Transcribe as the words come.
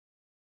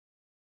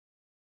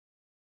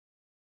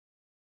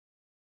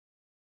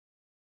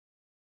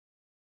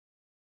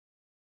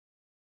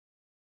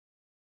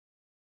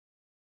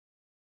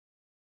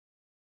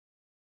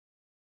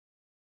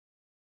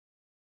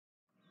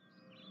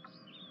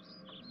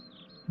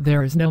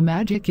There is no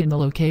magic in the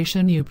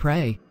location you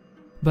pray.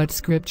 But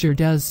scripture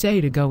does say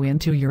to go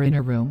into your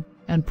inner room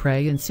and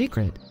pray in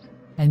secret.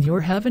 And your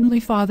heavenly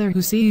Father,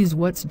 who sees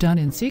what's done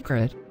in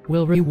secret,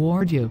 will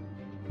reward you.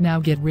 Now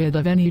get rid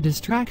of any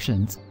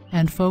distractions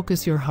and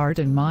focus your heart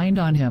and mind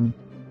on Him.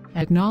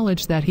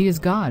 Acknowledge that He is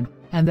God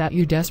and that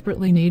you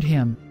desperately need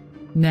Him.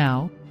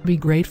 Now, be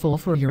grateful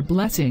for your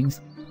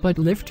blessings, but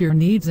lift your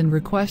needs and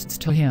requests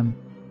to Him.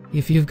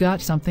 If you've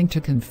got something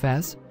to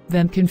confess,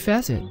 then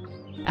confess it.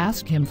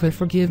 Ask Him for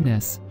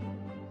forgiveness.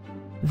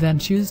 Then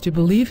choose to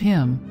believe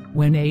Him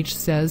when H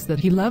says that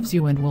He loves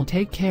you and will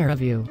take care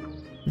of you.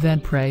 Then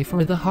pray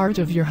for the heart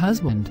of your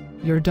husband,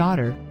 your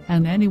daughter,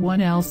 and anyone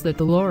else that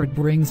the Lord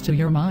brings to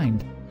your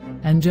mind.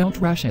 And don't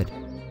rush it.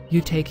 You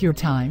take your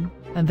time,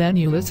 and then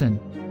you listen.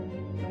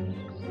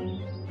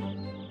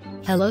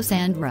 Hello,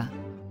 Sandra.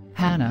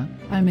 Hannah,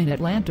 I'm in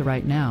Atlanta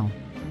right now.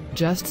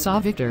 Just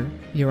saw Victor,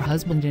 your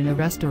husband, in a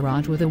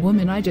restaurant with a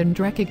woman I didn't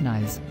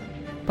recognize.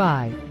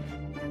 Bye.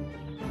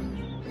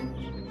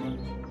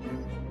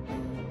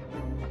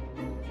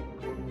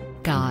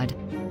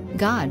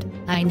 God,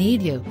 I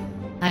need you.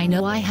 I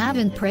know I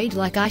haven't prayed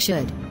like I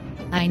should.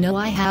 I know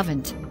I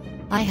haven't.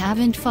 I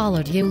haven't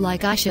followed you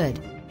like I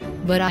should.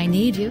 But I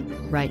need you,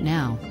 right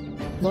now.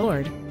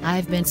 Lord,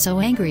 I've been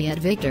so angry at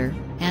Victor,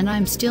 and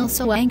I'm still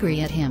so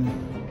angry at him.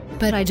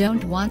 But I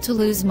don't want to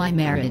lose my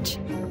marriage.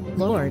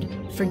 Lord,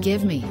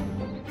 forgive me.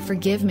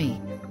 Forgive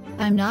me.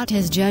 I'm not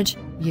his judge,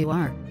 you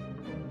are.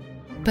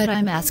 But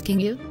I'm asking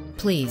you,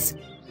 please.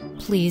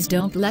 Please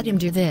don't let him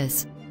do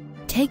this.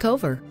 Take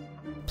over.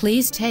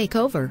 Please take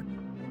over.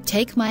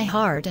 Take my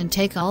heart and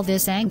take all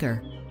this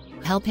anger.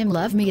 Help him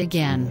love me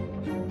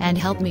again. And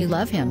help me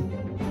love him.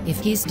 If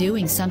he's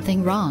doing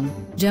something wrong,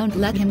 don't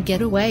let him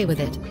get away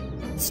with it.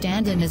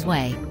 Stand in his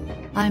way.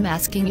 I'm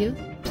asking you,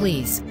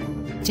 please,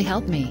 to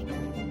help me.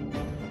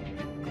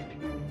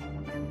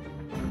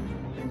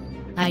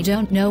 I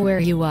don't know where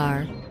you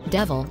are,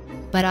 devil,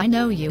 but I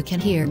know you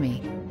can hear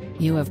me.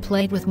 You have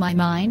played with my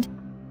mind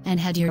and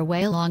had your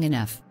way long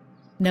enough.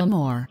 No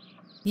more.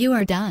 You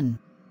are done.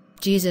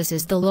 Jesus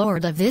is the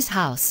Lord of this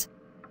house.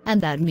 And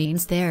that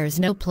means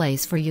there's no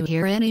place for you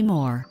here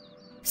anymore.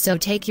 So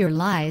take your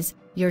lies,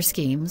 your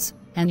schemes,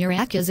 and your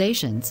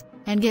accusations,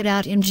 and get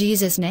out in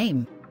Jesus'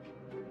 name.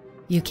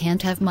 You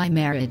can't have my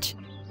marriage.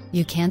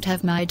 You can't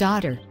have my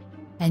daughter.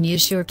 And you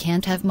sure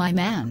can't have my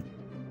man.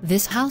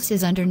 This house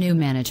is under new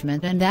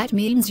management, and that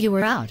means you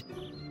are out.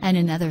 And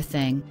another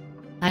thing.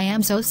 I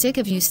am so sick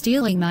of you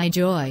stealing my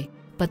joy,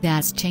 but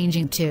that's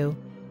changing too.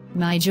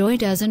 My joy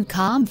doesn't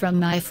come from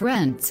my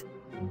friends.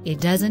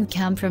 It doesn't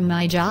come from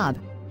my job.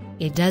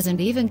 It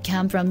doesn't even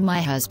come from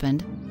my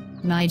husband.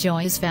 My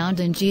joy is found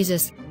in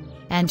Jesus.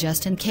 And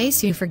just in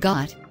case you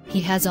forgot,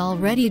 He has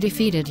already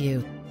defeated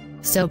you.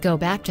 So go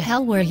back to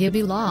hell where you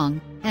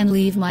belong, and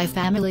leave my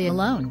family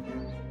alone.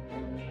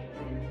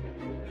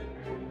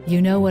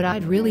 You know what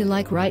I'd really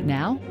like right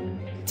now?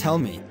 Tell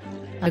me.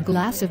 A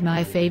glass of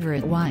my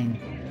favorite wine.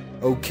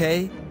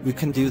 Okay, we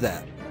can do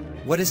that.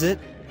 What is it?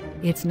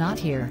 It's not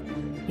here.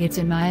 It's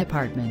in my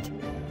apartment.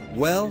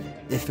 Well,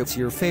 if it's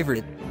your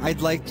favorite,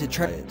 I'd like to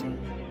try it.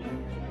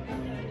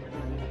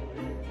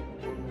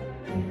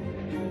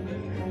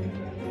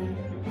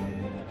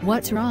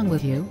 What's wrong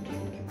with you?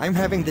 I'm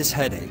having this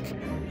headache.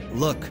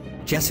 Look,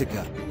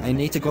 Jessica, I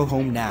need to go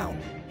home now.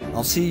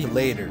 I'll see you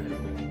later.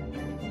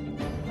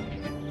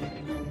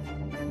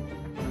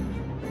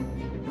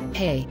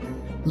 Hey,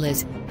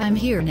 Liz, I'm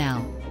here now.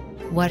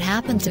 What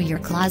happened to your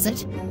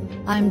closet?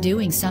 I'm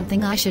doing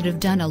something I should have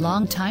done a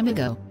long time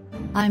ago.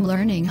 I'm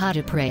learning how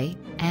to pray,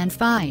 and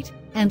fight,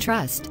 and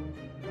trust.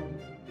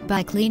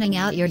 By cleaning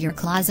out your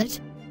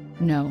closet?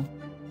 No.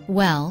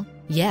 Well,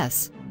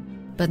 yes.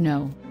 But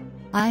no.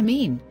 I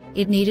mean,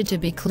 it needed to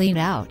be cleaned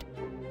out.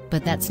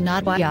 But that's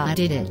not why I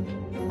did it.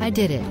 I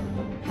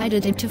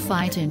did it to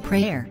fight in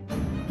prayer.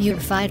 You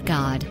fight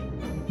God.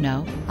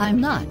 No,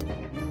 I'm not.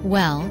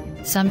 Well,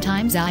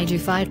 sometimes I do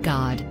fight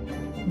God.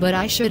 But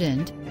I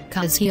shouldn't,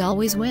 'cause He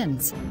always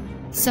wins.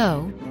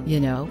 So, you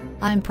know,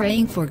 I'm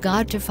praying for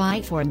God to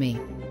fight for me.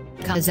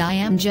 'Cause I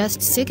am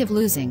just sick of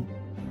losing.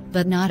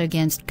 But not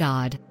against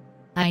God.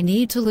 I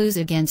need to lose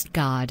against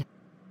God.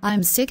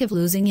 I'm sick of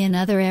losing in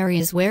other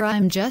areas where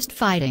I'm just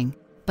fighting,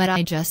 but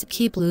I just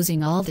keep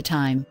losing all the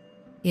time.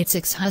 It's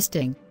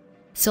exhausting.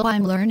 So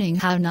I'm learning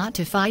how not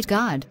to fight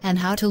God and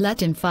how to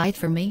let Him fight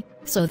for me,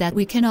 so that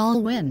we can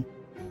all win.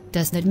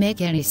 Does that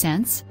make any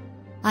sense?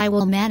 I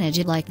will manage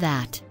it like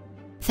that.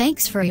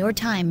 Thanks for your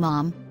time,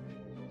 Mom.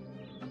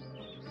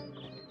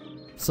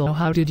 So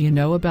how did you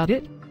know about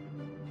it?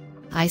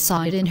 I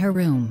saw it in her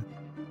room.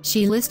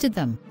 She listed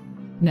them.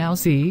 Now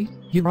see,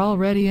 you're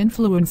already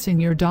influencing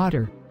your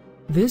daughter.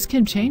 This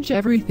can change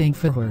everything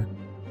for her.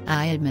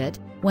 I admit,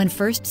 when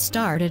first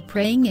started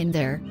praying in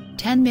there,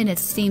 10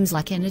 minutes seems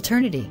like an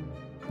eternity.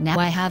 Now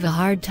I have a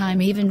hard time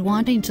even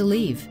wanting to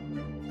leave.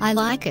 I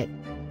like it.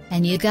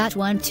 And you got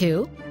one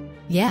too?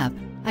 Yep,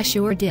 I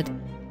sure did.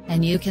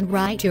 And you can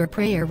write your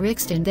prayer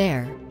mixed in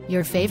there,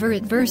 your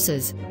favorite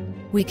verses.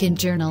 We can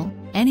journal,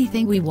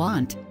 anything we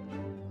want.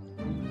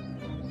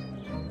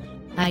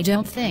 I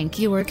don't think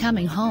you were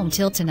coming home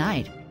till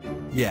tonight.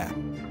 Yeah.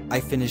 I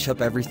finish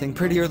up everything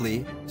pretty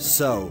early,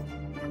 so...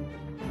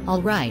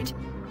 Alright.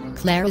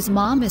 Clara's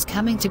mom is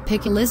coming to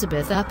pick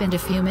Elizabeth up in a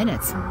few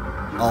minutes.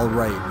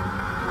 Alright.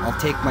 I'll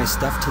take my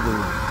stuff to the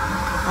room.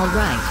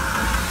 Alright.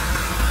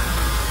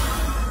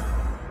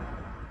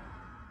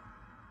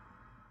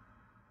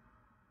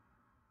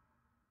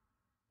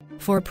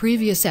 For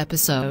previous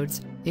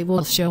episodes, it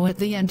will show at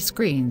the end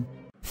screen.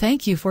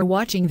 Thank you for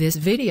watching this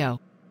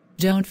video.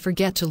 Don't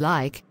forget to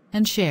like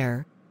and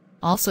share.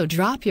 Also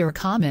drop your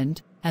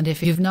comment, and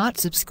if you've not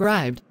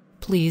subscribed,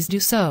 please do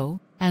so,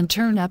 and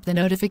turn up the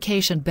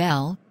notification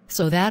bell,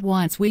 so that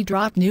once we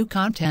drop new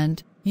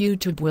content,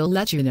 YouTube will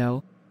let you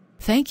know.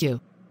 Thank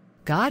you.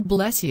 God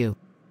bless you.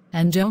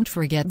 And don't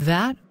forget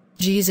that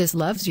Jesus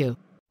loves you.